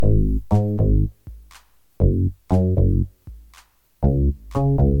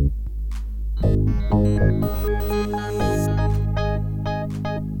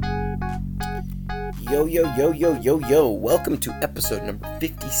Yo. Welcome to episode number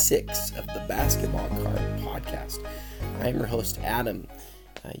 56 of the Basketball Card Podcast. I'm your host, Adam.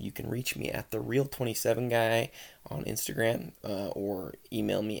 You can reach me at TheReal27Guy on Instagram or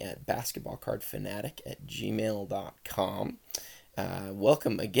email me at basketballcardfanatic@gmail.com.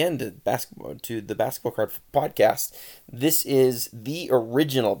 Welcome again to the Basketball Card Podcast. This is the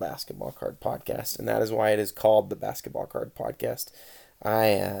original Basketball Card Podcast, and that is why it is called the Basketball Card Podcast.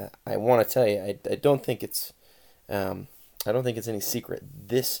 I want to tell you, I don't think it's any secret.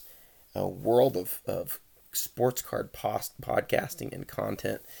 This world of sports card podcasting and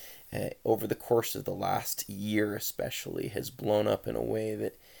content over the course of the last year especially has blown up in a way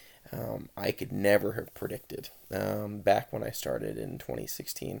that I could never have predicted back when I started in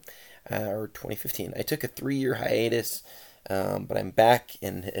 2016 or 2015. I took a 3-year hiatus, but I'm back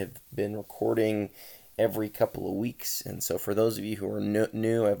and have been recording every couple of weeks. And so for those of you who are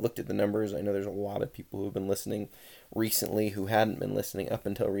new, I've looked at the numbers. I know there's a lot of people who have been listening recently who hadn't been listening up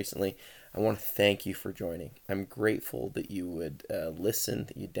until recently. I want to thank you for joining. I'm grateful that you would listen,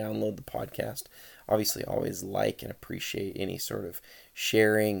 that you download the podcast. Obviously, always like and appreciate any sort of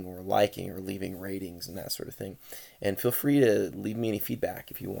sharing or liking or leaving ratings and that sort of thing. And feel free to leave me any feedback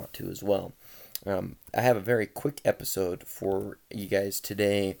if you want to as well. I have a very quick episode for you guys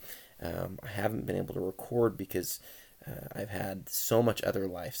today. I haven't been able to record because I've had so much other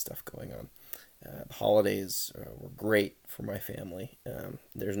life stuff going on. The holidays were great for my family.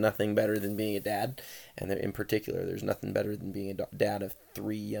 There's nothing better than being a dad, and in particular, there's nothing better than being a dad of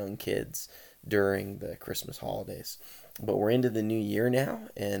 3 young kids during the Christmas holidays. But we're into the new year now,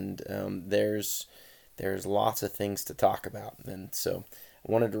 and there's lots of things to talk about, and so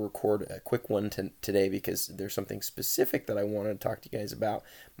I wanted to record a quick one today because there's something specific that I wanted to talk to you guys about.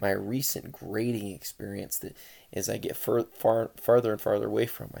 My recent grading experience that as I get farther and farther away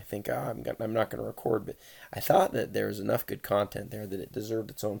from, I think I'm not going to record, but I thought that there was enough good content there that it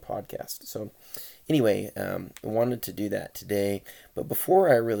deserved its own podcast. So anyway, I wanted to do that today. But before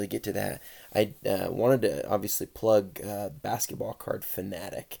I really get to that, I wanted to obviously plug Basketball Card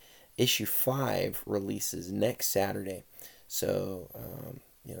Fanatic. Issue 5 releases next Saturday. So,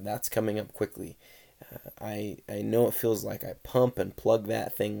 that's coming up quickly. I know it feels like I pump and plug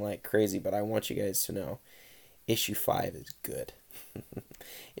that thing like crazy, but I want you guys to know issue 5 is good.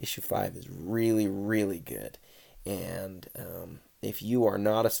 Issue 5 is really, really good. And if you are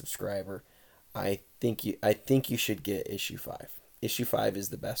not a subscriber, I think you should get issue 5. Issue 5 is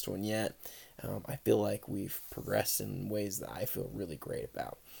the best one yet. I feel like we've progressed in ways that I feel really great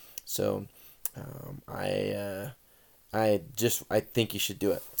about. So, I think you should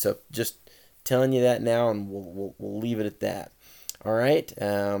do it. So just telling you that now, and we'll leave it at that. All right.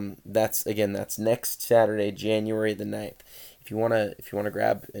 That's next Saturday, January the 9th. If you wanna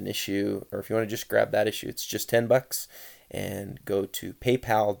grab an issue, or if you wanna just grab that issue, it's just $10, and go to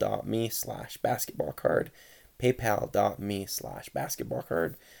paypal.me/basketballcard,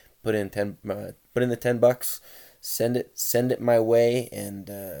 paypal.me/basketballcard. Put in the $10. Send it my way,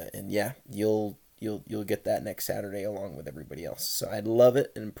 and yeah, you'll get that next Saturday along with everybody else. So I'd love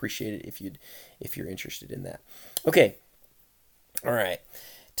it and appreciate it if you're interested in that. Okay, all right.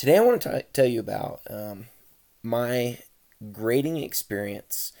 Today I want to tell you about my grading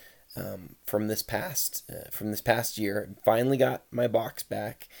experience from this past year. Finally got my box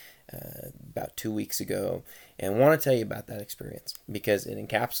back about 2 weeks ago, and I want to tell you about that experience because it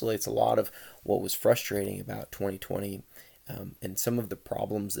encapsulates a lot of what was frustrating about 2020. And some of the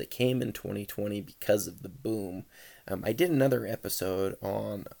problems that came in 2020 because of the boom. I did another episode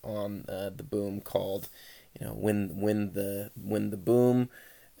on the boom called, when the boom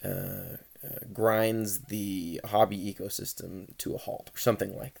grinds the hobby ecosystem to a halt, or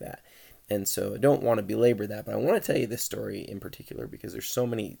something like that. And so I don't want to belabor that, but I want to tell you this story in particular because there's so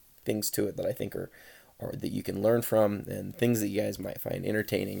many things to it that I think are that you can learn from, and things that you guys might find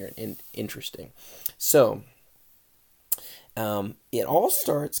entertaining or interesting. So. It all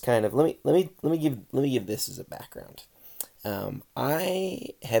starts kind of. Let me give this as a background.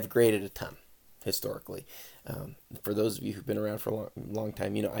 I have graded a ton historically. For those of you who've been around for a long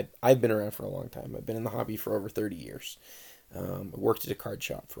time, I've been around for a long time. I've been in the hobby for over 30 years. I worked at a card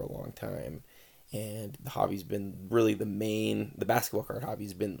shop for a long time, and the hobby's been really the basketball card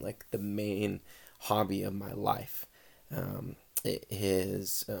hobby's been like the main hobby of my life. It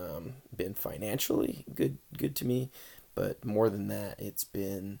has been financially good to me. But more than that, it's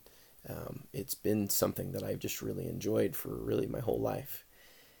been something that I've just really enjoyed for really my whole life.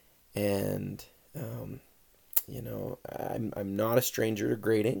 And I'm not a stranger to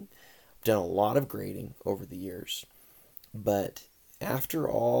grading. I've done a lot of grading over the years. But after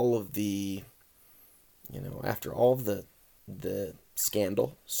all of the After all of the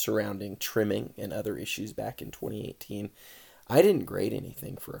scandal surrounding trimming and other issues back in 2018, I didn't grade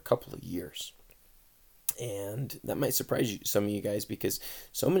anything for a couple of years. And that might surprise some of you guys, because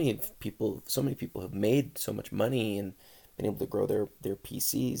so many people have made so much money and been able to grow their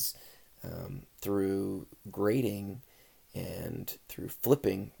PCs through grading and through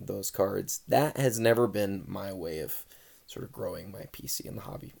flipping those cards. That has never been my way of sort of growing my PC in the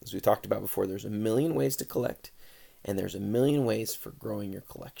hobby. As we talked about before, there's a million ways to collect, and there's a million ways for growing your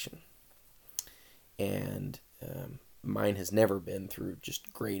collection. And mine has never been through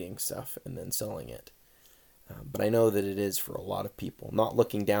just grading stuff and then selling it. But I know that it is for a lot of people. Not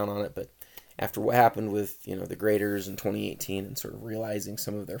looking down on it, but after what happened with the graders in 2018, and sort of realizing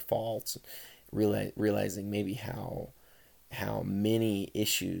some of their faults, realizing maybe how many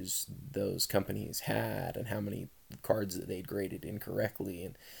issues those companies had and how many cards that they'd graded incorrectly,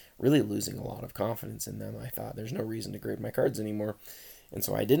 and really losing a lot of confidence in them, I thought there's no reason to grade my cards anymore. And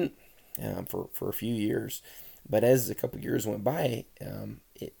so I didn't for a few years. But as a couple years went by,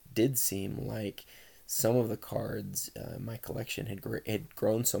 it did seem like some of the cards in my collection had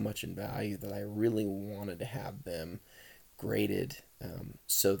grown so much in value that I really wanted to have them graded,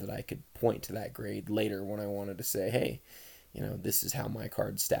 so that I could point to that grade later when I wanted to say, hey, this is how my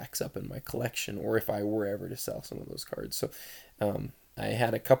card stacks up in my collection, or if I were ever to sell some of those cards. So I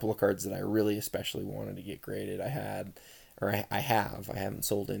had a couple of cards that I really especially wanted to get graded. I haven't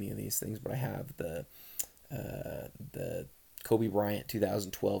sold any of these things, but I have the Kobe Bryant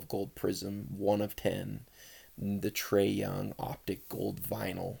 2012 Gold Prism 1 of 10, the Trae Young Optic Gold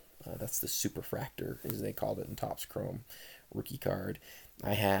Vinyl, that's the Superfractor, as they called it in Topps Chrome, rookie card.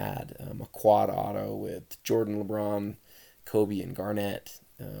 I had a quad auto with Jordan, LeBron, Kobe, and Garnett,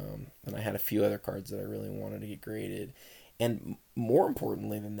 and I had a few other cards that I really wanted to get graded. And more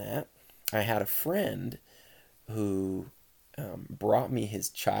importantly than that, I had a friend who brought me his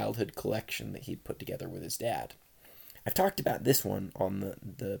childhood collection that he'd put together with his dad. I've talked about this one on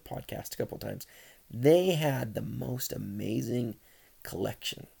the podcast a couple of times. They had the most amazing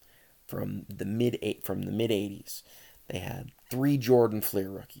collection from the mid 80s. They had 3 Jordan Fleer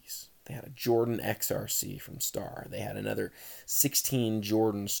rookies. They had a Jordan XRC from Star. They had another 16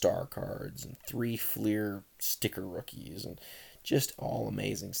 Jordan Star cards and 3 Fleer sticker rookies, and just all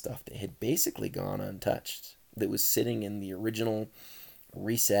amazing stuff that had basically gone untouched, that was sitting in the original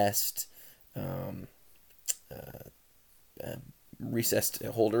recessed recessed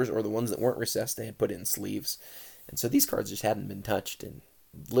holders, or the ones that weren't recessed, they had put in sleeves. And so these cards just hadn't been touched in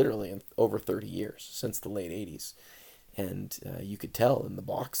over 30 years, since the late 80s. And you could tell in the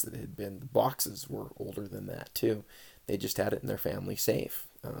box that it had been, the boxes were older than that too. They just had it in their family safe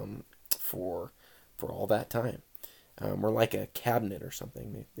for all that time. Or like a cabinet or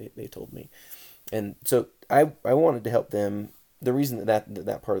something, they told me. And so I wanted to help them. The reason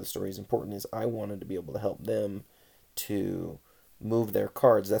that part of the story is important is I wanted to be able to help them to move their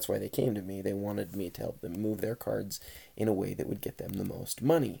cards. That's why they came to me. They wanted me to help them move their cards in a way that would get them the most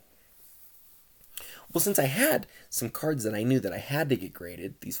money. Well, since I had some cards that I knew that I had to get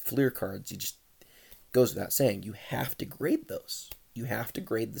graded, these Fleer cards, goes without saying, you have to grade those. You have to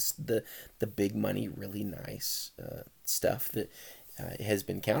grade the big money, really nice stuff that has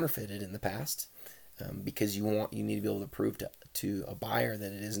been counterfeited in the past, because you need to be able to prove to a buyer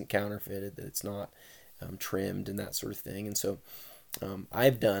that it isn't counterfeited, that it's not trimmed and that sort of thing. And so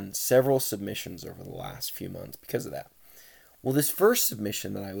I've done several submissions over the last few months because of that. Well, this first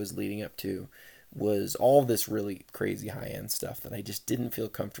submission that I was leading up to was all this really crazy high-end stuff that I just didn't feel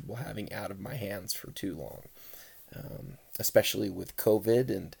comfortable having out of my hands for too long, especially with COVID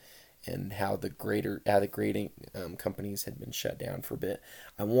and how the grading companies had been shut down for a bit.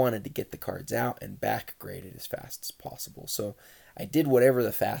 I wanted to get the cards out and back graded as fast as possible. So I did whatever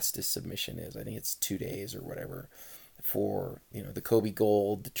the fastest submission is. I think it's 2 days or whatever for the Kobe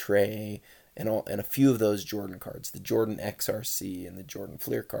Gold, the Trae, and a few of those Jordan cards, the Jordan XRC and the Jordan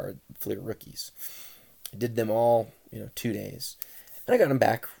Fleer rookies. I did them all 2 days. And I got them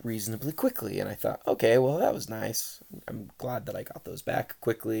back reasonably quickly, and I thought, okay, well, that was nice. I'm glad that I got those back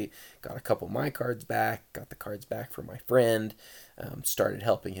quickly. Got a couple of my cards back, got the cards back from my friend, started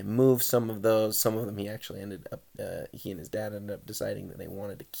helping him move some of those. Some of them he actually he and his dad ended up deciding that they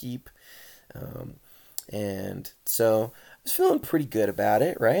wanted to keep. And so I was feeling pretty good about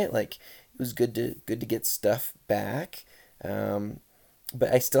it, right? Like, it was good to get stuff back.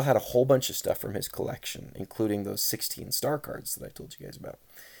 But I still had a whole bunch of stuff from his collection, including those 16 star cards that I told you guys about.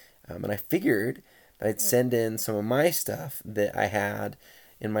 And I figured that I'd send in some of my stuff that I had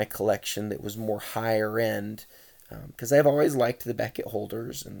in my collection that was more higher end, because I've always liked the Beckett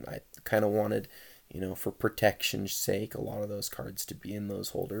holders, and I kind of wanted, for protection's sake, a lot of those cards to be in those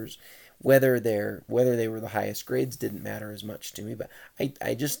holders. Whether they were the highest grades didn't matter as much to me, but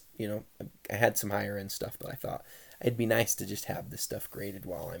I just, I had some higher end stuff that I thought it'd be nice to just have this stuff graded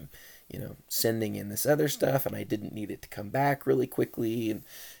while I'm, sending in this other stuff, and I didn't need it to come back really quickly, and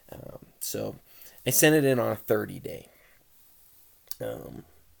so I sent it in on a 30-day.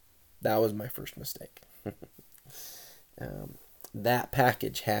 That was my first mistake. That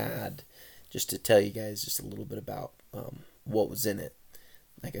package had, just to tell you guys just a little bit about what was in it.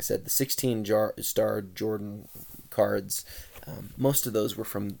 Like I said, the 16-star Jordan cards, most of those were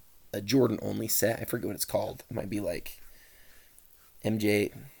from a Jordan-only set. I forget what it's called. It might be like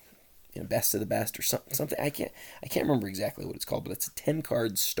MJ, Best of the Best or something. I can't remember exactly what it's called, but it's a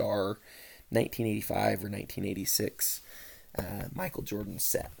 10-card star 1985 or 1986 Michael Jordan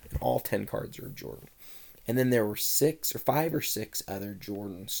set. And all 10 cards are of Jordan. And then there were 5 or 6 other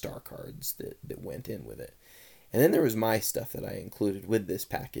Jordan star cards that went in with it. And then there was my stuff that I included with this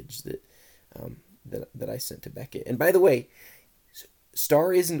package that I sent to Beckett. And by the way,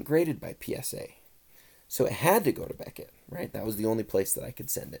 Star isn't graded by PSA, so it had to go to Beckett, right? That was the only place that I could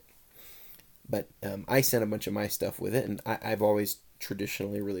send it. But I sent a bunch of my stuff with it, and I've always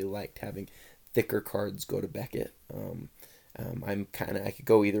traditionally really liked having thicker cards go to Beckett. I could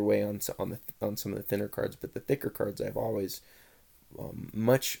go either way on some of the thinner cards, but the thicker cards I've always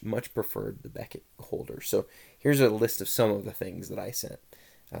much preferred the Beckett holder. So here's a list of some of the things that I sent.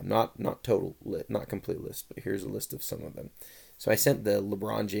 Not complete list, but here's a list of some of them. So I sent the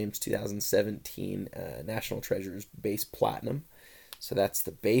LeBron James 2017 National Treasures base platinum. So that's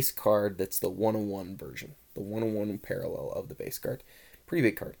the base card. That's the 101 version, the 101 parallel of the base card. Pretty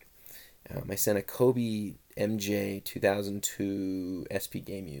big card. I sent a Kobe MJ 2002 SP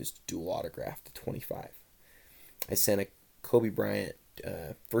Game Used dual autograph to 25. I sent a Kobe Bryant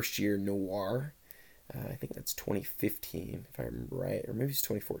first year Noir. I think that's 2015, if I remember right. Or maybe it's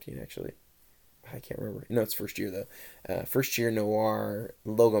 2014, actually. I can't remember. No, it's first year, though. First year Noir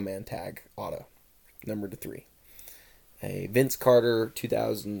Logo Man tag auto, numbered to 3. A Vince Carter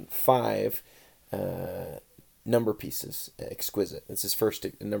 2005 number pieces, exquisite. It's his first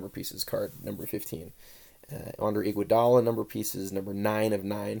number pieces card, number 15. Andre Iguodala number pieces, number 9 of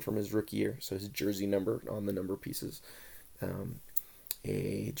 9 from his rookie year, so his jersey number on the number pieces.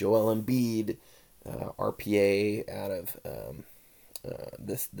 A Joel Embiid RPA out of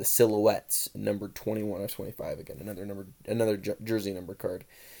the silhouettes, numbered 21 of 25 again, another jersey number card.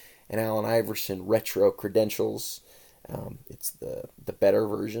 And Allen Iverson retro credentials. It's the better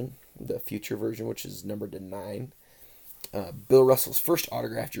version, the future version, which is numbered to 9. Bill Russell's first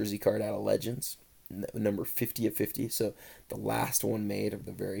autographed jersey card out of Legends, number 50 of 50. So the last one made of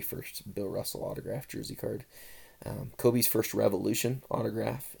the very first Bill Russell autographed jersey card. Kobe's first Revolution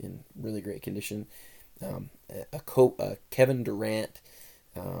autograph in really great condition. A Kevin Durant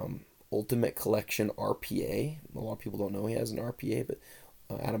Ultimate Collection RPA. A lot of people don't know he has an RPA, but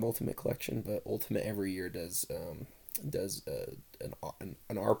out of Ultimate Collection. But Ultimate every year does an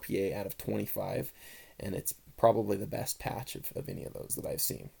RPA out of 25, and it's probably the best patch of any of those that I've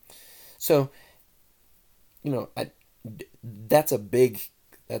seen. So, that's a big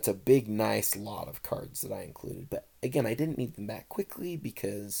nice lot of cards that I included. But again, I didn't need them back quickly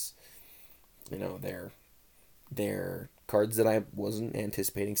because they're cards that I wasn't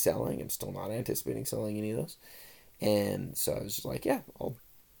anticipating selling. I'm still not anticipating selling any of those. And so I was just like, yeah, I'll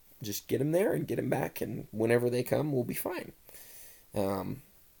just get them there and get them back, and whenever they come, we'll be fine. Well,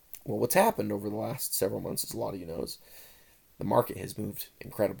 what's happened over the last several months, as a lot of you knows, the market has moved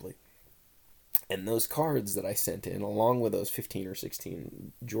incredibly. And those cards that I sent in, along with those 15 or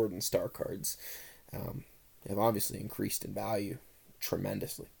 16 Jordan Star cards, have obviously increased in value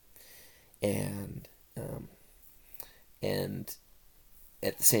tremendously. And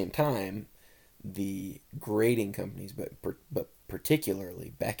at the same time, the grading companies, but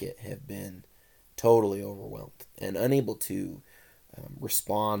particularly Beckett, have been totally overwhelmed and unable to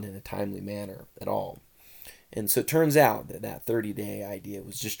respond in a timely manner at all. And so it turns out that 30-day idea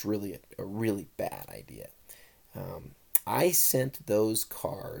was just really a really bad idea. I sent those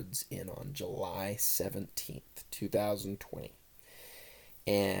cards in on July 17th, 2020.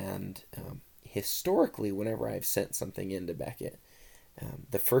 And historically, whenever I've sent something into Beckett,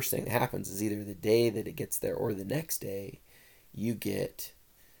 the first thing that happens is either the day that it gets there or the next day, you get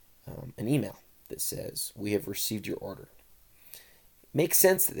an email that says, "We have received your order." Makes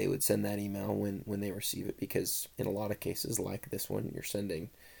sense that they would send that email when they receive it, because in a lot of cases like this one, you're sending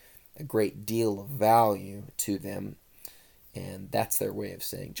a great deal of value to them, and that's their way of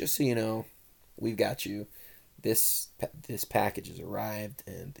saying, just so you know, we've got you. this package has arrived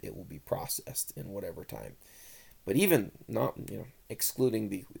and it will be processed in whatever time. But even not,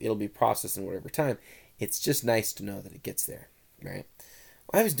 excluding it'll be processed in whatever time, it's just nice to know that it gets there, right?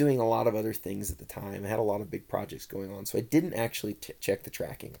 I was doing a lot of other things at the time. I had a lot of big projects going on, so I didn't actually check the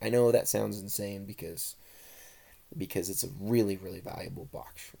tracking. I know that sounds insane because it's a really, really valuable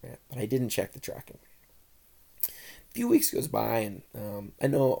box, right? But I didn't check the tracking. A few weeks goes by, and I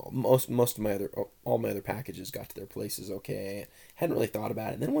know most of all my other packages got to their places okay. Hadn't really thought about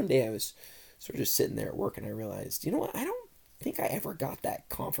it. And then one day I was sort of just sitting there at work, and I realized, you know what? I don't think I ever got that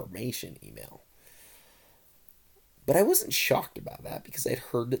confirmation email. But I wasn't shocked about that because I'd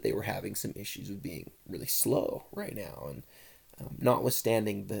heard that they were having some issues with being really slow right now, and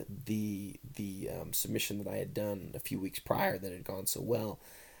notwithstanding the submission that I had done a few weeks prior that had gone so well,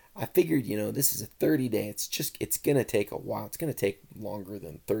 I figured, this is a 30-day. It's gonna take a while. It's gonna take longer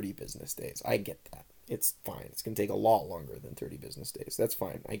than 30 business days. I get that. It's fine. It's gonna take a lot longer than 30 business days. That's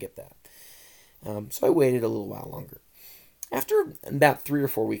fine. I get that. So I waited a little while longer. After about 3 or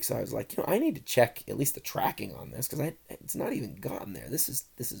 4 weeks, I was like, I need to check at least the tracking on this because it's not even gotten there. This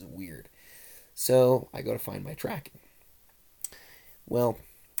is weird. So I go to find my tracking. Well,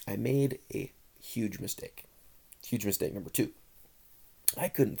 I made a huge mistake. Huge mistake number 2. I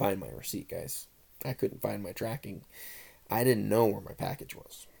couldn't find my receipt, guys. I couldn't find my tracking. I didn't know where my package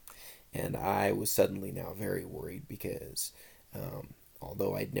was. And I was suddenly now very worried because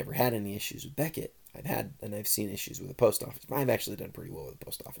although I'd never had any issues with Beckett, I've seen issues with the post office. I've actually done pretty well with the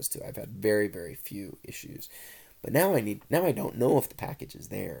post office too. I've had very, very few issues. But now I don't know if the package is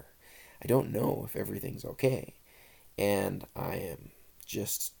there. I don't know if everything's okay. And I am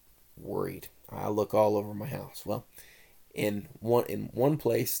just worried. I look all over my house. Well, in one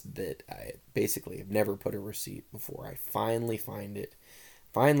place that I basically have never put a receipt before, I finally find it,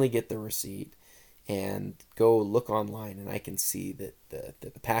 finally get the receipt, and go look online, and I can see that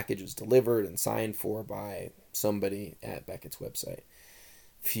the package was delivered and signed for by somebody at Beckett's website.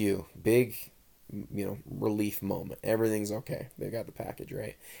 Phew, big, relief moment. Everything's okay. They got the package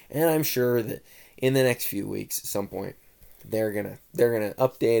right, and I'm sure that in the next few weeks, at some point, they're gonna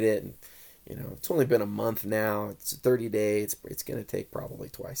update it. And it's only been a month now. It's a 30-day. It's gonna take probably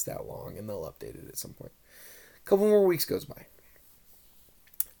twice that long, and they'll update it at some point. A couple more weeks goes by.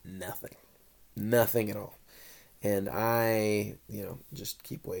 Nothing at all. And I, just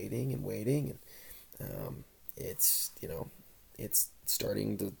keep waiting and waiting, and it's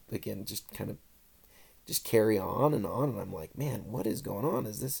starting to again just kind of just carry on, and I'm like, man, what is going on?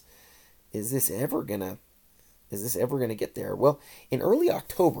 Is this ever gonna get there? Well, in early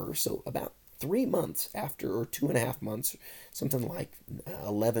October, so about 3 months after, or 2.5 months, something like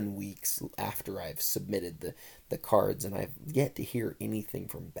 11 weeks after I've submitted the cards, and I've yet to hear anything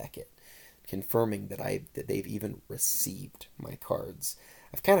from Beckett confirming that they've even received my cards.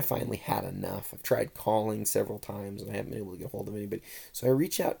 I've kind of finally had enough. I've tried calling several times, and I haven't been able to get a hold of anybody. So I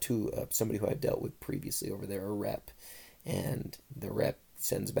reach out to somebody who I've dealt with previously over there, a rep, and the rep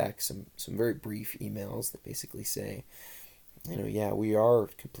sends back some very brief emails that basically say, yeah, we are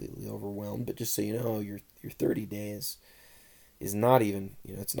completely overwhelmed, but just so you know, your 30 days is not even,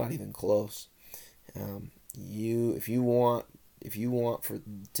 it's not even close. If you want to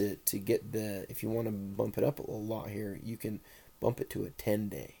bump it up a lot here, you can bump it to a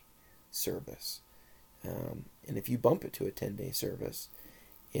 10-day service. And if you bump it to a 10-day service,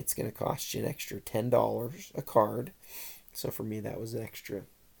 it's going to cost you an extra $10 a card. So for me, that was an extra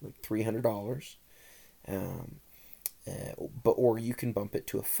like $300. Or you can bump it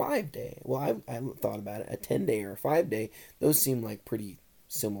to a 5-day. Well, I thought about it. A 10-day or a 5-day, those seem like pretty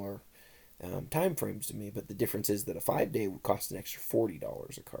similar time frames to me, but the difference is that a 5-day would cost an extra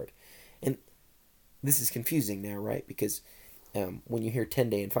 $40 a card. And this is confusing now, right? Because when you hear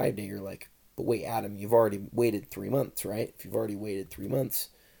 10-day and 5-day, you're like, but wait, Adam, you've already waited 3 months, right? If you've already waited 3 months,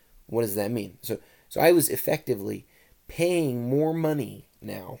 what does that mean? So I was effectively paying more money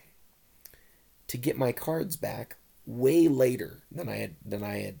now to get my cards back way later than I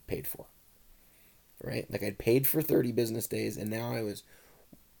had paid for. Right? Like I'd paid for 30 business days, and now I was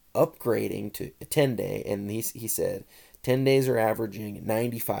upgrading to a 10-day, and he said 10 days are averaging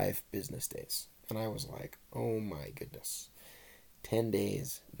 95 business days. And I was like, oh my goodness. 10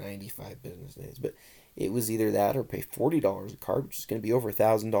 days, 95 business days. But it was either that or pay $40 a card, which is going to be over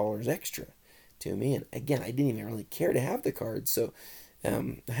 $1,000 extra to me. And again, I didn't even really care to have the cards, so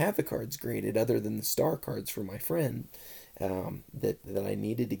I have the cards graded other than the star cards for my friend that I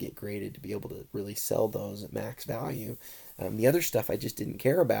needed to get graded to be able to really sell those at max value. The other stuff I just didn't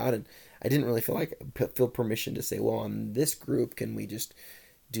care about, and I didn't really feel permission to say, well, on this group, can we just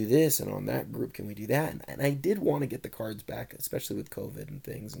do this, and on that group can we do that? And I did want to get the cards back, especially with COVID and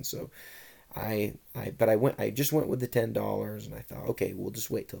things. And so I just went with the $10, and I thought, okay, we'll just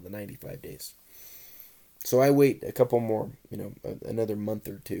wait till the 95 days. So I wait a couple more, another month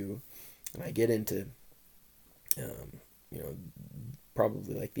or two, and I get into,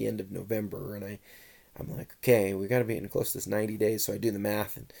 probably like the end of November, and I'm like, okay, we got to be getting close to this 90 days. So I do the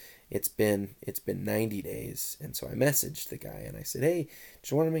math, and it's been 90 days. And so I messaged the guy, and I said, hey,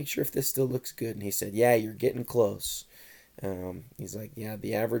 just want to make sure if this still looks good. And he said, yeah, you're getting close. He's like, yeah,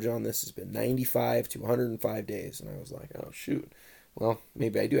 the average on this has been 95 to 105 days. And I was like, oh, shoot. Well,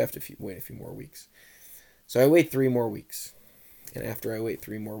 maybe I do have to wait a few more weeks. So I wait 3 more weeks. And after I wait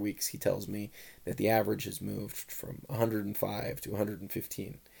 3 more weeks, he tells me that the average has moved from 105 to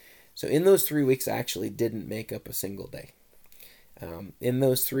 115. So in those 3 weeks, I actually didn't make up a single day. In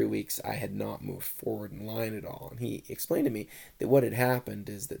those 3 weeks, I had not moved forward in line at all. And he explained to me that what had happened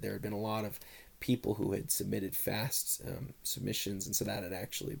is that there had been a lot of people who had submitted fast submissions, and so that had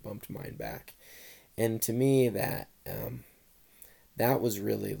actually bumped mine back. And to me, that was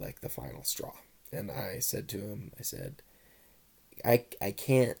really like the final straw. And I said to him, I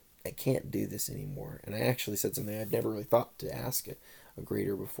can't do this anymore. And I actually said something I'd never really thought to ask a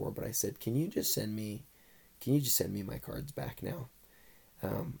grader before, but I said, can you just send me my cards back now?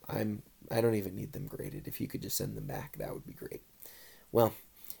 I don't even need them graded. If you could just send them back, that would be great. Well,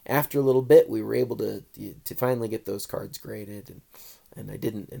 after a little bit, we were able to finally get those cards graded, and I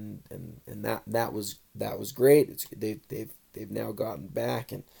didn't, and that was great. They've now gotten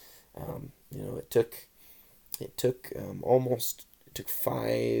back, and it took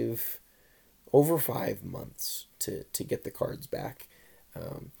over 5 months to get the cards back.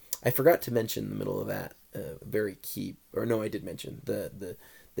 I forgot to mention in the middle of that very key, or no, I did mention the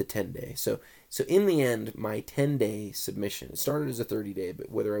 10-day. So in the end, my 10-day submission, it started as a 30-day,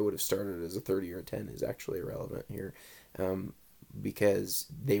 but whether I would have started as a 30 or a 10 is actually irrelevant here, because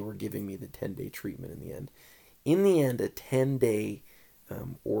they were giving me the 10-day treatment in the end. In the end, a 10-day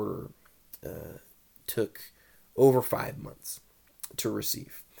order took over 5 months to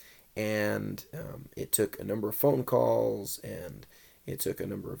receive. And it took a number of phone calls, and it took a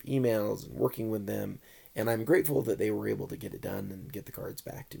number of emails and working with them. And I'm grateful that they were able to get it done and get the cards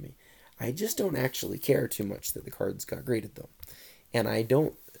back to me. I just don't actually care too much that the cards got graded, though. And I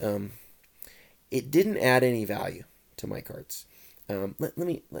don't, it didn't add any value to my cards. I'm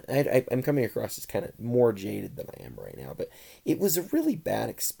coming across as kind of more jaded than I am right now, but it was a really bad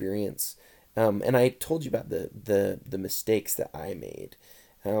experience. And I told you about the mistakes that I made.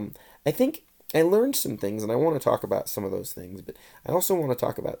 I think I learned some things, and I want to talk about some of those things, but I also want to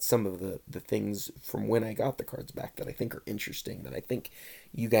talk about some of the things from when I got the cards back that I think are interesting, that I think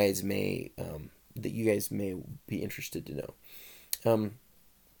you guys may be interested to know.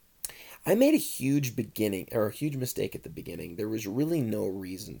 I made a huge mistake at the beginning. There was really no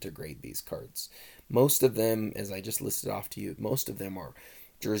reason to grade these cards. Most of them, as I just listed off to you, most of them are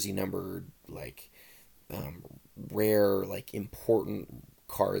jersey numbered, like rare, like important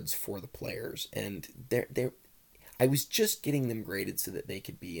cards for the players, and I was just getting them graded so that they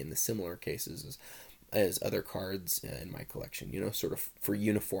could be in the similar cases as other cards in my collection, sort of for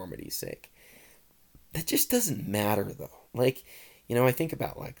uniformity's sake. That just doesn't matter, though. Like, I think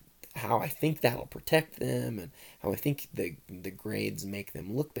about like how I think that'll protect them, and how I think the grades make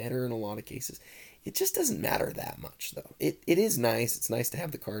them look better in a lot of cases. It just doesn't matter that much, though. It is nice. It's nice to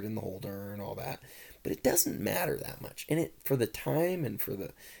have the card in the holder and all that, but it doesn't matter that much. And for the time and for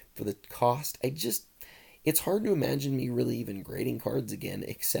the cost, it's hard to imagine me really even grading cards again,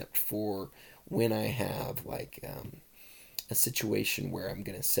 except for when I have like a situation where I'm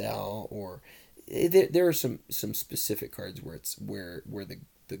gonna sell, or there are some specific cards where it's where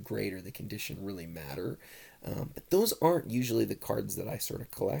the grade or the condition really matter. But those aren't usually the cards that I sort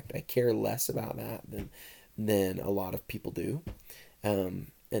of collect. I care less about that than a lot of people do.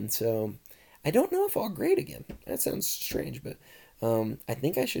 And so I don't know if I'll grade again. That sounds strange, but I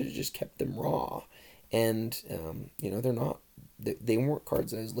think I should have just kept them raw. And they're not. They weren't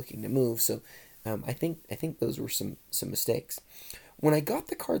cards I was looking to move. So I think those were some mistakes. When I got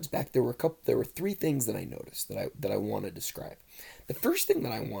the cards back, there were 3 things that I noticed that I want to describe. The first thing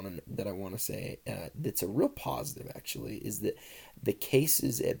that I want to say that's a real positive, actually, is that the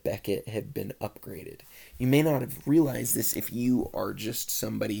cases at Beckett have been upgraded. You may not have realized this if you are just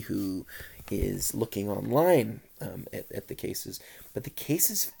somebody who is looking online at the cases, but the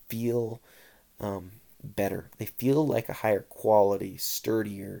cases feel better. They feel like a higher quality,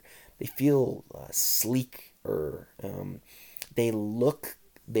 sturdier. They feel sleeker. They look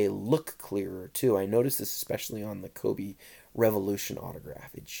they look clearer too. I noticed this especially on the Kobe Revolution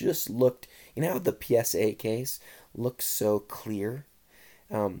autograph. It just looked, you know how the PSA case looks so clear?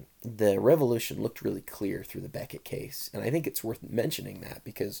 The Revolution looked really clear through the Beckett case, and I think it's worth mentioning that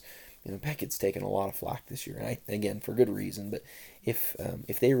because Beckett's taken a lot of flack this year, and again for good reason. But if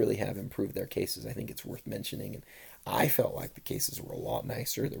they really have improved their cases, I think it's worth mentioning. And I felt like the cases were a lot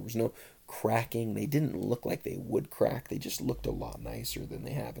nicer. There was no cracking. They didn't look like they would crack. They just looked a lot nicer than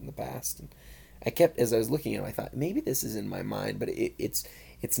they have in the past. And as I was looking at them, I thought maybe this is in my mind, but it's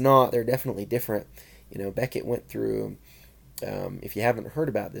not. They're definitely different. Beckett went through. If you haven't heard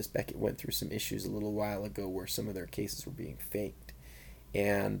about this, Beckett went through some issues a little while ago where some of their cases were being faked,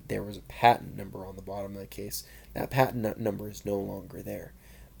 and there was a patent number on the bottom of the case. That patent number is no longer there.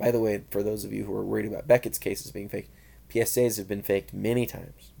 By the way, for those of you who are worried about Beckett's cases being faked, PSAs have been faked many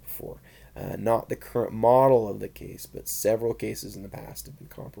times before. Not the current model of the case, but several cases in the past have been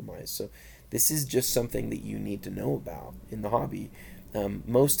compromised. So this is just something that you need to know about in the hobby.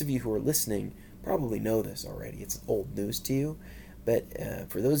 Most of you who are listening probably know this already. It's old news to you. But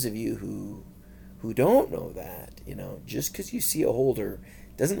for those of you who don't know that, just because you see a holder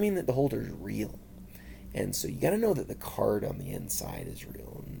doesn't mean that the holder is real. And so you got to know that the card on the inside is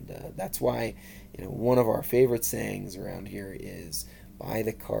real. And that's why, one of our favorite sayings around here is buy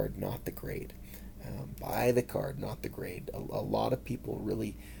the card, not the grade. Buy the card, not the grade. A lot of people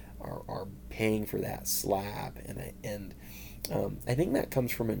really are paying for that slab. And I think that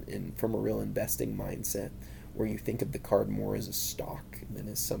comes from a real investing mindset where you think of the card more as a stock than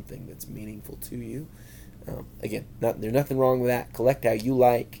as something that's meaningful to you. Again, there's nothing wrong with that. Collect how you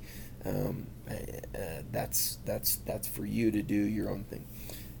like. That's for you to do your own thing.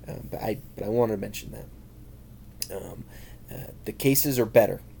 But I want to mention that the cases are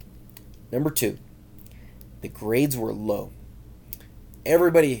better. Number 2, the grades were low.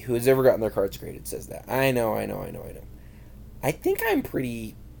 Everybody who has ever gotten their cards graded says that. I know. I think I'm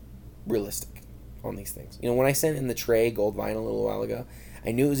pretty realistic on these things. When I sent in the Trey gold vinyl a little while ago,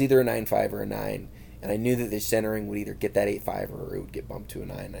 I knew it was either a 9.5 or a 9. And I knew that the centering would either get that 8.5 or it would get bumped to a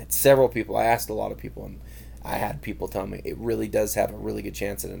 9. I had several people. I asked a lot of people, and I had people tell me it really does have a really good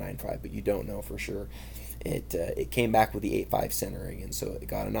chance at a 9.5, but you don't know for sure. It came back with the 8.5 centering, and so it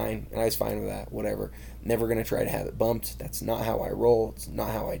got a 9, and I was fine with that. Whatever. Never going to try to have it bumped. That's not how I roll. It's not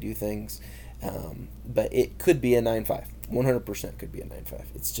how I do things. But it could be a 9.5. 100% could be a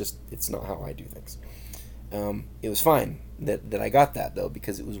 9.5. It's not how I do things. It was fine that I got that though,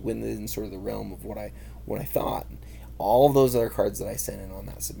 because it was within sort of the realm of what I thought. All of those other cards that I sent in on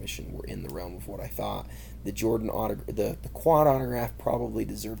that submission were in the realm of what I thought. The Jordan the quad autograph probably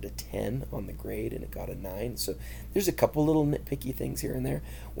deserved a 10 on the grade, and it got a 9. So there's a couple little nitpicky things here and there.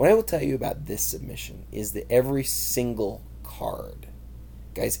 What I will tell you about this submission is that every single card,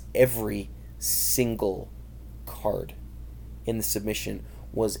 guys, every single card in the submission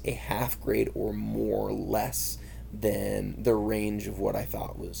was a half grade or more less than the range of what I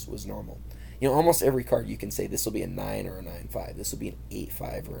thought was normal. Almost every card you can say this will be a 9 or a 9.5. This will be an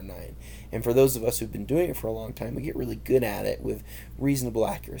 8.5 or a 9. And for those of us who've been doing it for a long time, we get really good at it with reasonable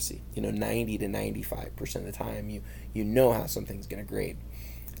accuracy. 90 to 95% of the time, you know how something's going to grade.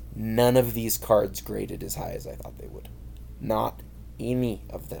 None of these cards graded as high as I thought they would. Not any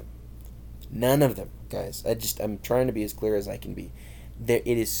of them. None of them, guys. I'm trying to be as clear as I can be. It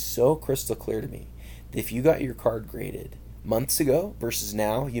is so crystal clear to me that if you got your card graded months ago versus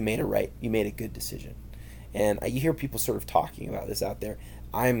now, you made a good decision. And you hear people sort of talking about this out there.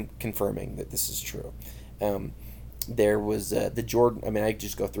 I'm confirming that this is true. There was the Jordan. I mean, I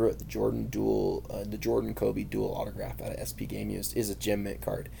just go through it. The Jordan Kobe dual autograph out of SP Game Used is a gem mint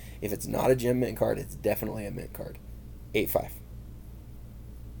card. If it's not a gem mint card, it's definitely a mint card. 8.5.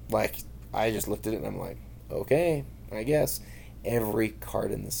 Like, I just looked at it and I'm like, okay, I guess. Every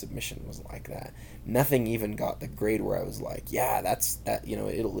card in the submission was like that. Nothing even got the grade where I was like, yeah, that's that.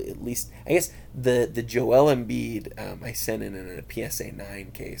 It'll at least. I guess the Joel Embiid I sent in a PSA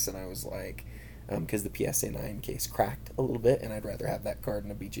 9 case, and I was like, because the PSA 9 case cracked a little bit, and I'd rather have that card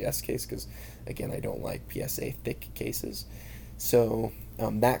in a BGS case because, again, I don't like PSA thick cases. So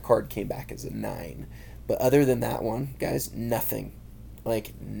that card came back as a 9. But other than that one, guys, nothing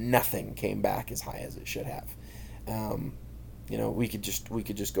came back as high as it should have. We could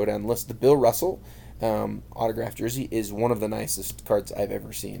just go down the list. The Bill Russell autographed jersey is one of the nicest cards I've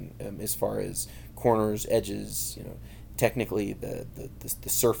ever seen, as far as corners, edges. Technically the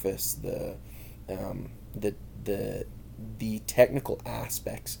surface, the technical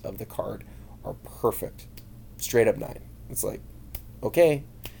aspects of the card are perfect. Straight up 9. It's like, okay,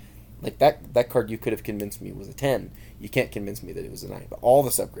 Like that card you could have convinced me was a 10. You can't convince me that it was a 9. But all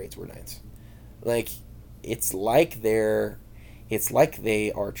the subgrades were 9s. Like it's like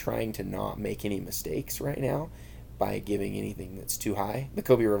they are trying to not make any mistakes right now by giving anything that's too high. The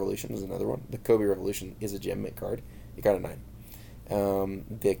Kobe Revolution is another one. The Kobe Revolution is a gem mint card. It got a 9.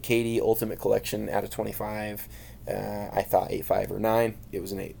 The KD Ultimate Collection out of 25, I thought 8.5 or 9. It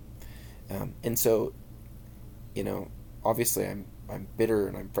was an 8. And so, obviously I'm bitter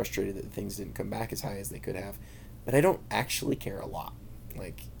and I'm frustrated that things didn't come back as high as they could have, but I don't actually care a lot.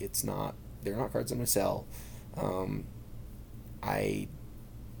 Like they're not cards I'm gonna sell. I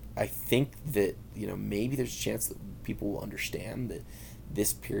think that maybe there's a chance that people will understand that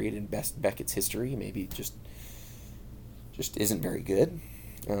this period in Beckett's history maybe just isn't very good,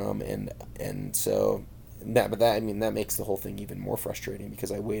 and so that makes the whole thing even more frustrating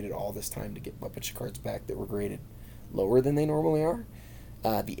because I waited all this time to get a bunch of cards back that were graded lower than they normally are.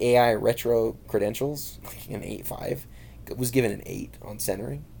 The AI retro credentials, like an 8.5, was given an 8 on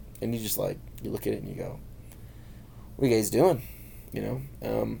centering, and you look at it and you go, "What are you guys doing?"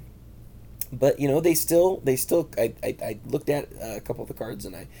 But they still I looked at a couple of the cards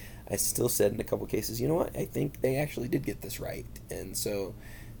and I still said in a couple of cases, you know what, I think they actually did get this right, and so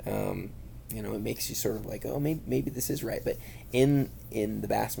it makes you sort of like, oh, maybe this is right, but in the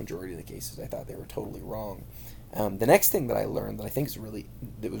vast majority of the cases I thought they were totally wrong. The next thing that I learned that I think was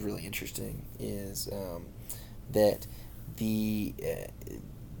really interesting is that the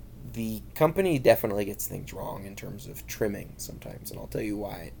company definitely gets things wrong in terms of trimming sometimes, and I'll tell you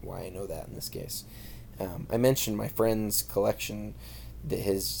why I know that in this case. I mentioned my friend's collection that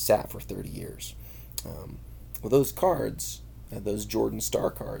has sat for 30 years. Well, those cards, those Jordan Star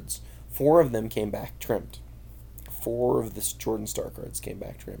cards, 4 of them came back trimmed. 4 of the Jordan Star cards came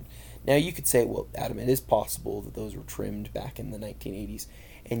back trimmed. Now you could say, well, Adam, it is possible that those were trimmed back in the 1980s,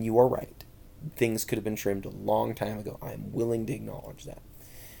 and you are right. Things could have been trimmed a long time ago. I'm willing to acknowledge that.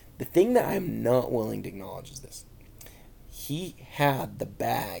 The thing that I'm not willing to acknowledge is this. He had the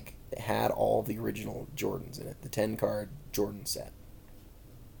bag that had all the original Jordans in it, the 10-card Jordan set.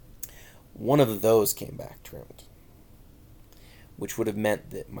 One of those came back trimmed, which would have meant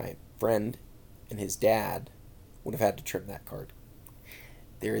that my friend and his dad would have had to trim that card.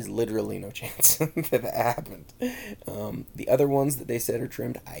 There is literally no chance that happened. The other ones that they said are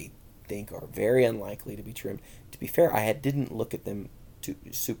trimmed, I think are very unlikely to be trimmed. To be fair, I didn't look at them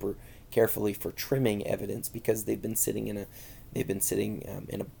super carefully for trimming evidence because they've been sitting in a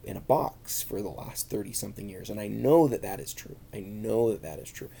box for the last 30 something years, and I know that is true.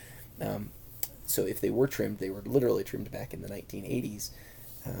 So if they were trimmed, they were literally trimmed back in the 1980s.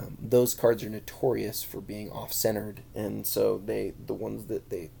 Those cards are notorious for being off-centered, and so the ones that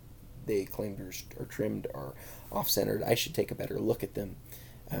they claimed are trimmed are off-centered. I should take a better look at them.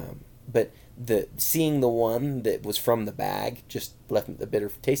 But seeing the one that was from the bag just left a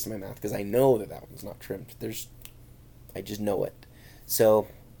bitter taste in my mouth because I know that one was not trimmed. I just know it. So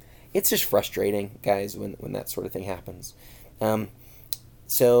it's just frustrating, guys, when that sort of thing happens.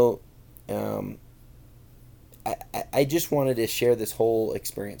 I just wanted to share this whole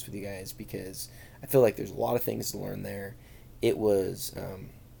experience with you guys because I feel like there's a lot of things to learn there. It was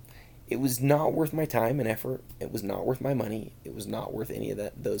not worth my time and effort. It was not worth my money. It was not worth any of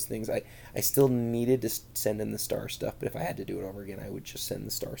those things. I still needed to send in the Star stuff, but if I had to do it over again, I would just send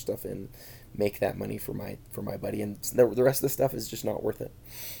the Star stuff in, make that money for my buddy, and the rest of the stuff is just not worth it.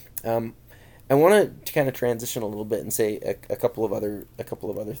 I want to kind of transition a little bit and say a couple of other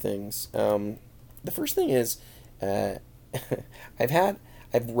things. The first thing is, I've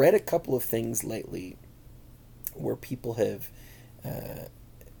read a couple of things lately where people have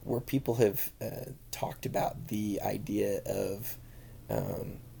talked about the idea of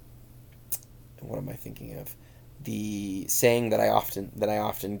what am I thinking of? The saying that I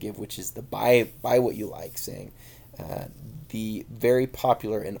often give, which is the buy what you like saying. The very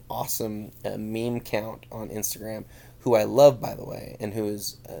popular and awesome meme count on Instagram, who I love, by the way, and who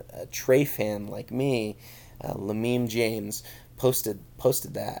is a Trey fan like me, Lameme James, posted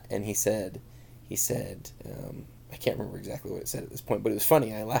that, and he said, I can't remember exactly what it said at this point, but it was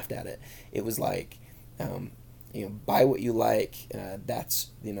funny. I laughed at it. It was like, buy what you like.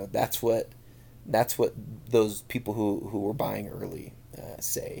 That's what those people who were buying early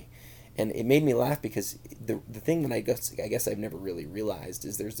say. And it made me laugh because the thing that I guess I've never really realized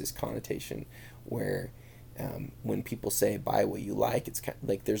is there's this connotation where when people say buy what you like, it's kind of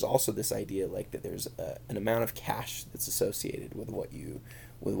like there's also this idea like that there's an amount of cash that's associated with what you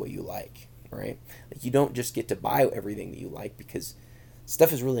like, right? Like you don't just get to buy everything that you like because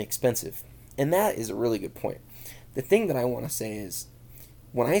stuff is really expensive, and that is a really good point. The thing that I want to say is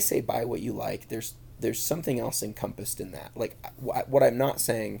when I say buy what you like, there's something else encompassed in that. Like, what I'm not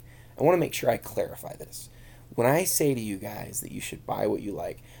saying, I want to make sure I clarify this. When I say to you guys that you should buy what you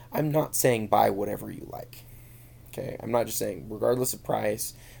like, I'm not saying buy whatever you like. Okay, I'm not just saying regardless of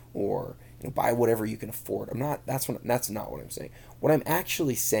price, or buy whatever you can afford. I'm not. That's not what I'm saying. What I'm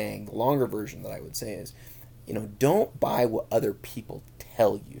actually saying, the longer version that I would say is, don't buy what other people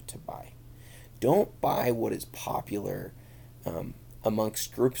tell you to buy. Don't buy what is popular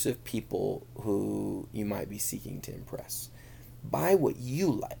amongst groups of people who you might be seeking to impress. Buy what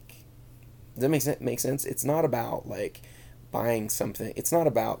you like. Does that make sense? It's not about like buying something. It's not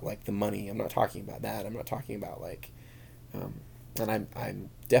about like the money. I'm not talking about that. I'm not talking about like, and I'm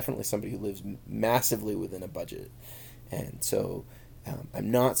definitely somebody who lives massively within a budget, and so I'm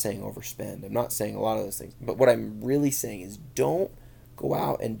not saying overspend. I'm not saying a lot of those things. But what I'm really saying is don't go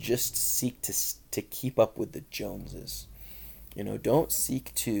out and just seek to keep up with the Joneses. Don't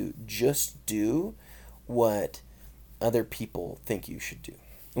seek to just do what other people think you should do.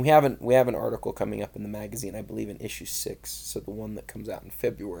 And we have an article coming up in the magazine, I believe in issue 6, so the one that comes out in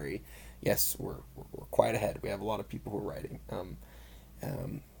February. Yes, we're quite ahead. We have a lot of people who are writing,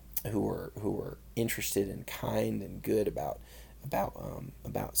 who are interested and kind and good about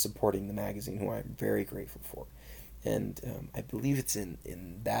supporting the magazine, who I'm very grateful for. And I believe it's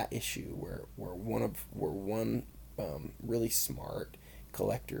in that issue where one really smart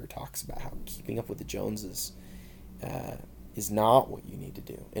collector talks about how keeping up with the Joneses is not what you need to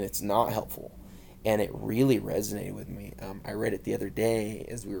do, and it's not helpful. And it really resonated with me. I read it the other day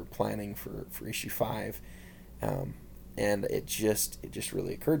as we were planning for issue 5, and it just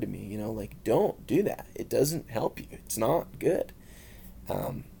really occurred to me, like, don't do that. It doesn't help you. It's not good.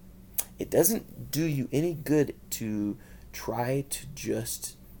 It doesn't do you any good to try to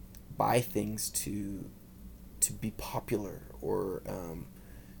just buy things to be popular or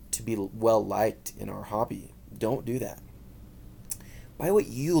to be well liked in our hobby. Don't do that. Buy what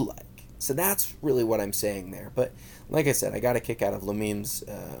you like. So that's really what I'm saying there. But like I said, I got a kick out of Lamim's,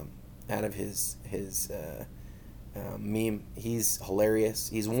 out of his meme. He's hilarious.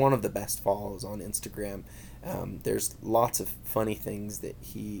 He's one of the best follows on Instagram. There's lots of funny things that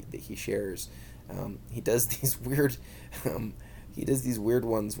he shares. He does these weird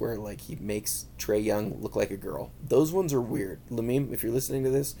ones where like he makes Trae Young look like a girl. Those ones are weird. Lamim, if you're listening to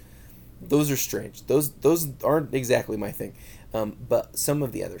this, those are strange. Those aren't exactly my thing. But some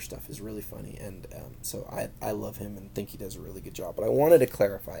of the other stuff is really funny, and so I love him and think he does a really good job. But I wanted to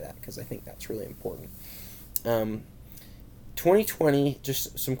clarify that because I think that's really important. 2020,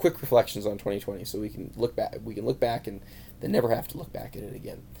 just some quick reflections on 2020, so we can look back and then never have to look back at it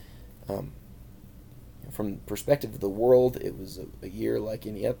again. From the perspective of the world, it was a year like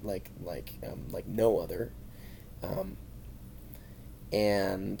any like no other,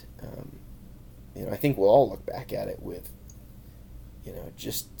 and I think we'll all look back at it with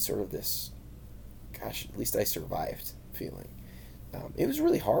just sort of this, gosh, at least I survived feeling. It was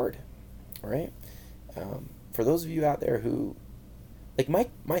really hard, right? For those of you out there who, like,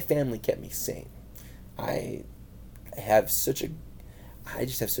 my family kept me sane. I just have such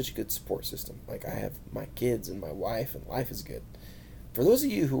a good support system. Like, I have my kids and my wife, and life is good. For those of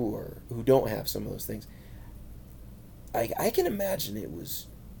you who don't have some of those things, I can imagine it was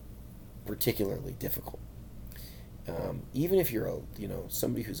particularly difficult. Even if you're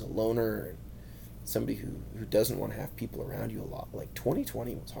somebody who's a loner, somebody who doesn't want to have people around you a lot, like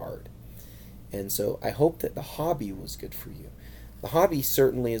 2020 was hard. And so I hope that the hobby was good for you. The hobby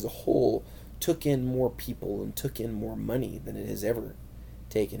certainly as a whole took in more people and took in more money than it has ever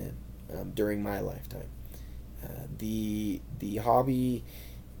taken in during my lifetime. The hobby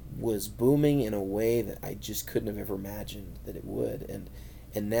was booming in a way that I just couldn't have ever imagined that it would.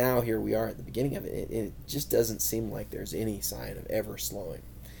 And now here we are at the beginning of it. It just doesn't seem like there's any sign of ever slowing.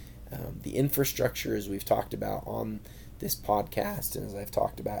 The infrastructure, as we've talked about on this podcast, and as I've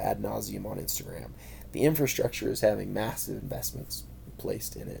talked about ad nauseum on Instagram, the infrastructure is having massive investments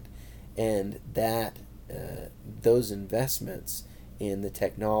placed in it, and that those investments in the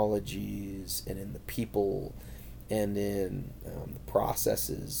technologies and in the people and in the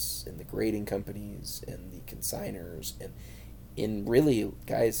processes and the grading companies and the consigners and in really,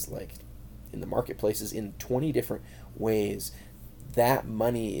 guys, like in the marketplaces in 20 different ways, that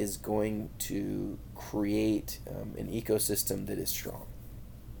money is going to create an ecosystem that is strong.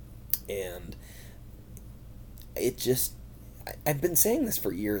 And it just, I've been saying this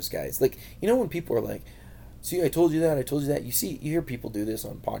for years, guys. Like, when people are like, see, I told you that. You hear people do this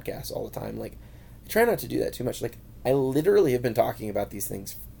on podcasts all the time. Like, I try not to do that too much. Like, I literally have been talking about these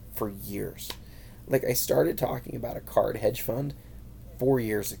things for years. Like, I started talking about a card hedge fund 4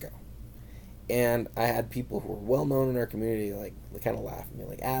 years ago. And I had people who were well known in our community like kind of laugh at me,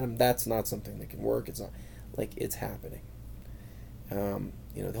 like, Adam, that's not something that can work. It's not like it's happening.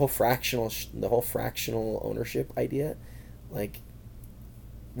 The whole fractional ownership idea, like,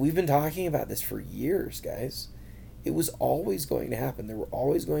 we've been talking about this for years, guys. It was always going to happen. There were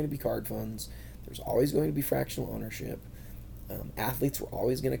always going to be card funds. There was always going to be fractional ownership. Athletes were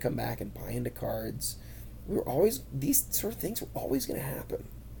always going to come back and buy into cards. These sort of things were always going to happen.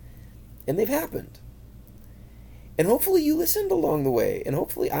 And they've happened. And hopefully you listened along the way. And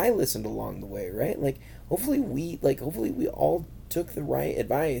hopefully I listened along the way, right? Hopefully we all took the right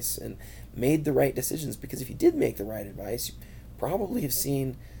advice and made the right decisions. Because if you did make the right advice, you probably have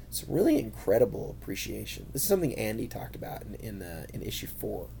seen some really incredible appreciation. This is something Andy talked about in issue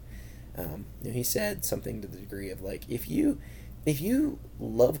 4. He said something to the degree of, like, if you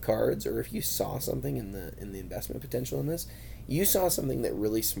love cards, or if you saw something in the investment potential in this, you saw something that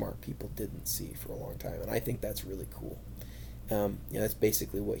really smart people didn't see for a long time. And I think that's really cool. That's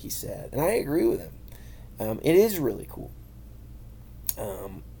basically what he said, and I agree with him. It is really cool.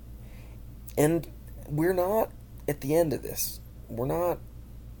 And we're not at the end of this. We're not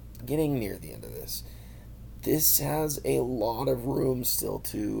getting near the end of this. This has a lot of room still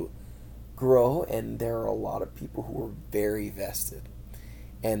to grow, and there are a lot of people who are very vested,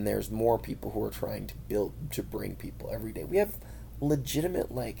 and there's more people who are trying to bring people every day. We have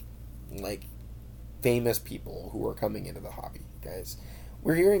legitimate like famous people who are coming into the hobby, guys.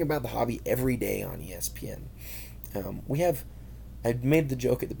 We're hearing about the hobby every day on ESPN. I made the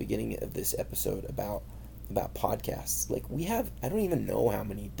joke at the beginning of this episode about podcasts. Like, I don't even know how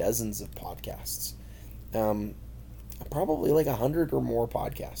many dozens of podcasts. Probably like 100 or more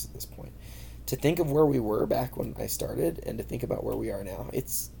podcasts at this point. To think of where we were back when I started, and to think about where we are now,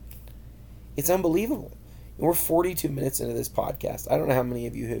 it's unbelievable. And we're 42 minutes into this podcast. I don't know how many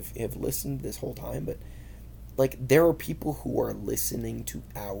of you have listened this whole time, but like, there are people who are listening to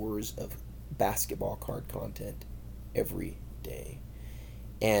hours of basketball card content every day.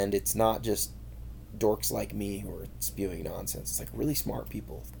 And it's not just dorks like me who are spewing nonsense. It's like really smart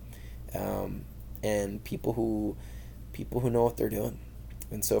people. And people who know what they're doing.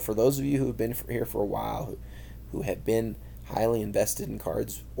 And so for those of you who have been here for a while, who have been highly invested in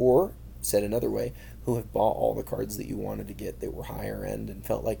cards, or said another way, who have bought all the cards that you wanted to get that were higher end and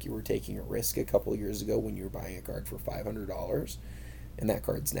felt like you were taking a risk a couple of years ago when you were buying a card for $500, and that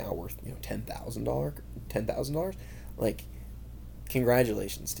card's now worth $10,000, like,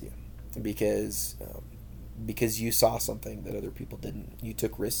 congratulations to you, because you saw something that other people didn't. You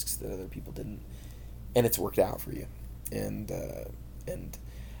took risks that other people didn't, and it's worked out for you. And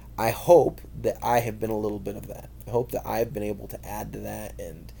I hope that I have been a little bit of that. I hope that I've been able to add to that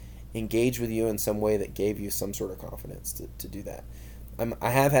and engage with you in some way that gave you some sort of confidence to do that. I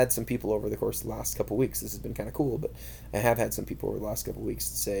have had some people over the course of the last couple of weeks, this has been kind of cool, but I have had some people over the last couple of weeks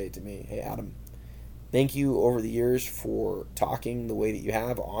say to me, hey, Adam, thank you over the years for talking the way that you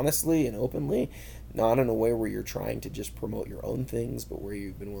have, honestly and openly, not in a way where you're trying to just promote your own things, but where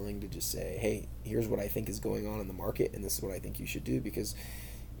you've been willing to just say, hey, here's what I think is going on in the market, and this is what I think you should do, because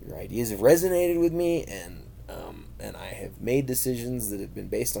your ideas have resonated with me, and I have made decisions that have been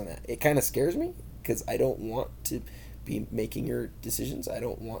based on that. It kind of scares me, because I don't want to be making your decisions. I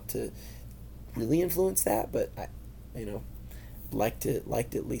don't want to really influence that, but I like to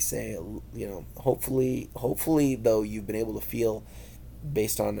at least say, hopefully though, you've been able to feel,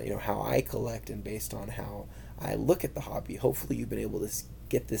 based on how I collect and based on how I look at the hobby, hopefully you've been able to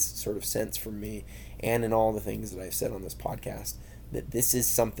get this sort of sense from me, and in all the things that I've said on this podcast, that this is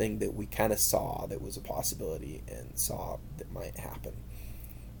something that we kind of saw that was a possibility and saw that might happen.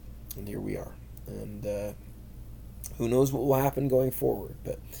 And here we are. And who knows what will happen going forward,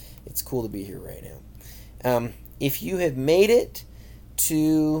 but it's cool to be here right now. If you have made it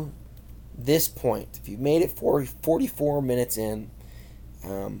to this point, if you've made it 44 minutes in,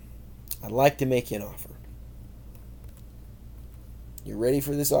 I'd like to make you an offer. You ready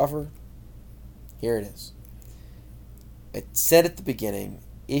for this offer? Here it is. I said at the beginning,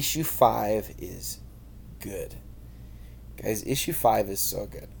 issue 5 is good. Guys, issue 5 is so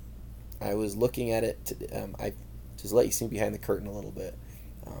good. I was looking at it. I just let you see behind the curtain a little bit.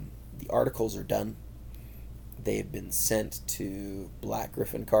 The articles are done. They've been sent to Black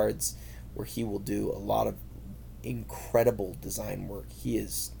Griffin Cards, where he will do a lot of incredible design work.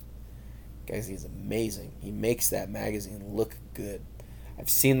 He's amazing. He makes that magazine look good. I've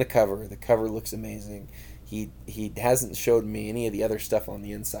seen the cover. The cover looks amazing. He hasn't showed me any of the other stuff on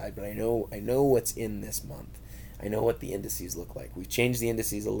the inside, but I know what's in this month. I know what the indices look like. We've changed the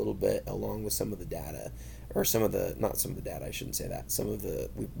indices a little bit along with some of the data, or some of the, not some of the data, I shouldn't say that. Some of the,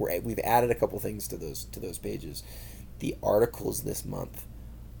 we've added a couple things to those pages. The articles this month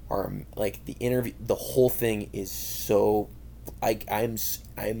are like the interview, the whole thing is so,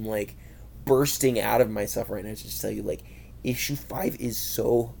 I'm like bursting out of myself right now to just tell you, like, issue 5 is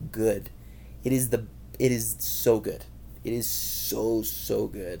so good. It is so good. It is so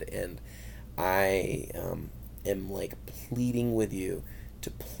good, and I am like pleading with you to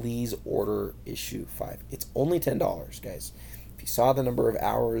please order issue 5. It's only $10, guys. If you saw the number of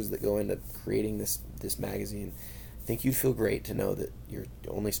hours that go into creating this magazine, I think you'd feel great to know that you're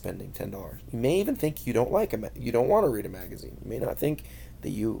only spending $10. You may even think you don't you don't want to read a magazine. You may not think that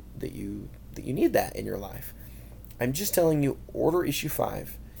you need that in your life. I'm just telling you, order issue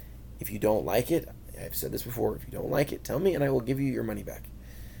 5. If you don't like it, I've said this before, if you don't like it, tell me and I will give you your money back.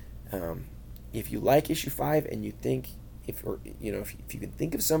 If you like issue 5 and you think, if you can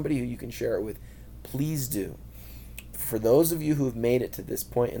think of somebody who you can share it with, please do. For those of you who have made it to this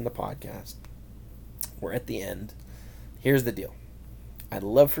point in the podcast, we're at the end. Here's the deal. I'd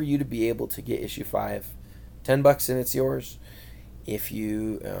love for you to be able to get issue 5, $10 and it's yours. If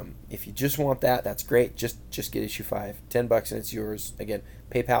you just want that, that's great. Just get issue 5, $10 and it's yours. Again,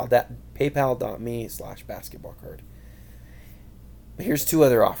 paypal.me/basketballcard. But here's 2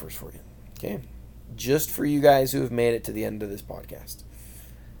 other offers for you. Okay, just for you guys who have made it to the end of this podcast.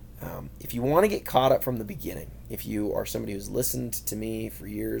 If you want to get caught up from the beginning, if you are somebody who's listened to me for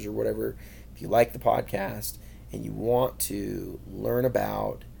years or whatever, if you like the podcast and you want to learn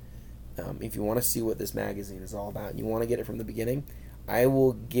about, if you want to see what this magazine is all about and you want to get it from the beginning, I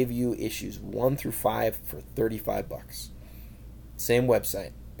will give you issues 1 through 5 for $35. Same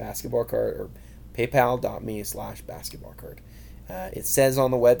website, basketball card, or paypal.me/basketballcard. It says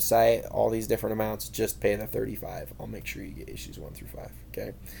on the website all these different amounts. Just pay the $35. I'll make sure you get issues 1 through 5.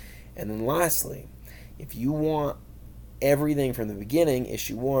 Okay, and then lastly, if you want everything from the beginning,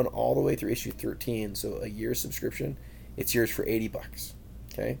 issue 1 all the way through issue 13, so a year subscription, it's yours for $80.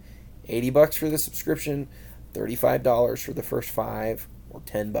 Okay, $80 for the subscription, $35 for the first 5, or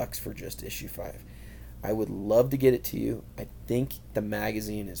 $10 for just issue 5. I would love to get it to you. I think the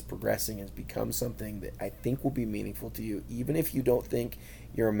magazine is progressing, has become something that I think will be meaningful to you, even if you don't think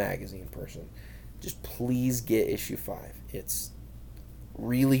you're a magazine person. Just please get issue 5. It's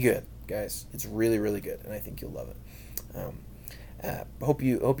really good, guys. It's really, really good, and I think you'll love it. Hope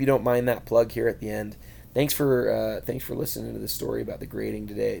you don't mind that plug here at the end. Thanks for listening to the story about the grading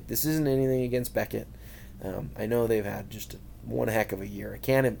today. This isn't anything against Beckett. I know they've had just one heck of a year. I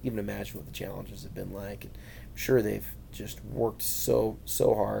can't even imagine what the challenges have been like. And I'm sure they've just worked so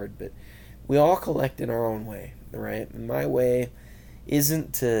hard, but we all collect in our own way, right? And my way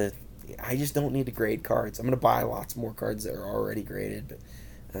isn't to, I just don't need to grade cards. I'm going to buy lots more cards that are already graded, but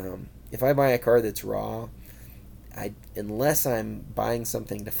if I buy a card that's raw, unless I'm buying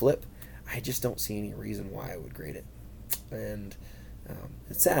something to flip, I just don't see any reason why I would grade it. And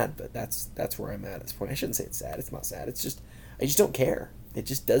it's sad, but that's where I'm at this point. I shouldn't say it's sad. It's not sad. It's just, I just don't care. It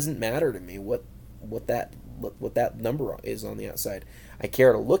just doesn't matter to me what that number is on the outside. I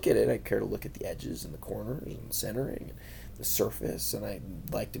care to look at it. I care to look at the edges and the corners and the centering and the surface, and I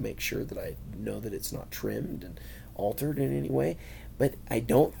like to make sure that I know that it's not trimmed and altered in any way. But I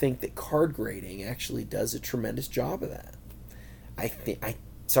don't think that card grading actually does a tremendous job of that. I think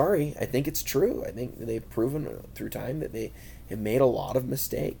it's true. I think they've proven through time that they have made a lot of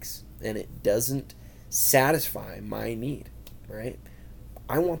mistakes, and it doesn't satisfy my need, right?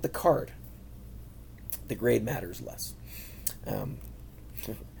 I want the card. The grade matters less.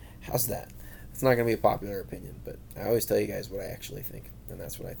 How's that? It's not going to be a popular opinion, but I always tell you guys what I actually think, and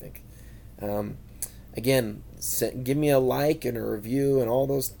that's what I think. Again, give me a like and a review and all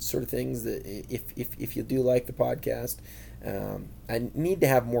those sort of things. That if you do like the podcast, I need to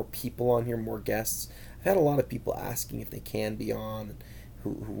have more people on here, more guests. I've had a lot of people asking if they can be on, and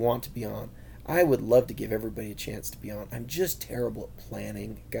who want to be on. I would love to give everybody a chance to be on. I'm just terrible at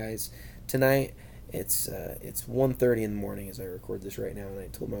planning, guys. Tonight, it's 1:30 in the morning as I record this right now, and I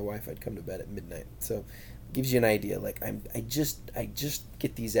told my wife I'd come to bed at midnight. So it gives you an idea. Like I just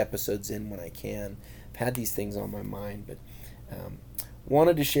get these episodes in when I can. I've had these things on my mind, but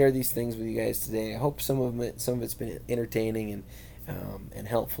wanted to share these things with you guys today. I hope some of it's been entertaining and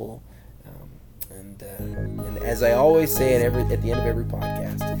helpful. And as I always say at the end of every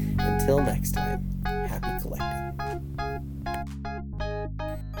podcast, until next time.